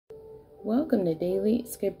Welcome to Daily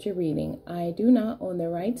Scripture Reading. I do not own the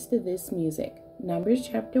rights to this music. Numbers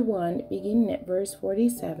chapter 1, beginning at verse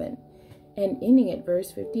 47 and ending at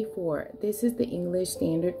verse 54. This is the English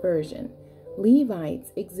Standard Version.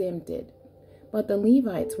 Levites exempted. But the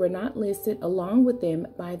Levites were not listed along with them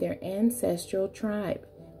by their ancestral tribe.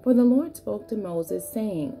 For the Lord spoke to Moses,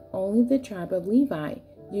 saying, Only the tribe of Levi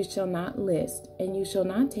you shall not list, and you shall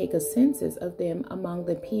not take a census of them among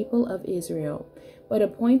the people of Israel, but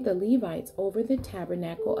appoint the Levites over the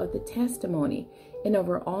tabernacle of the testimony, and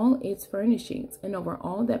over all its furnishings, and over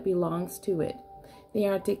all that belongs to it. They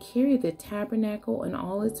are to carry the tabernacle and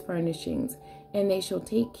all its furnishings, and they shall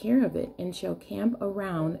take care of it, and shall camp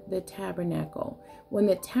around the tabernacle. When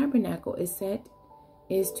the tabernacle is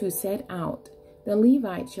to set out, the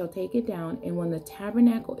Levites shall take it down, and when the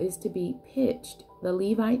tabernacle is to be pitched, the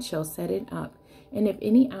Levites shall set it up. And if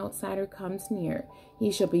any outsider comes near,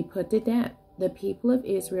 he shall be put to death. The people of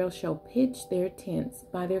Israel shall pitch their tents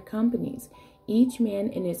by their companies, each man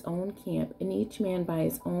in his own camp, and each man by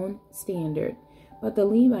his own standard. But the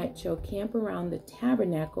Levites shall camp around the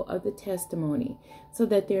tabernacle of the testimony, so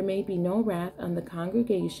that there may be no wrath on the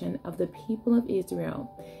congregation of the people of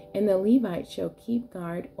Israel. And the Levites shall keep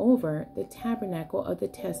guard over the tabernacle of the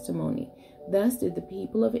testimony. Thus did the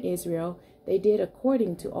people of Israel. They did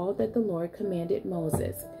according to all that the Lord commanded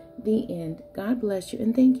Moses. The end. God bless you,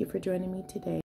 and thank you for joining me today.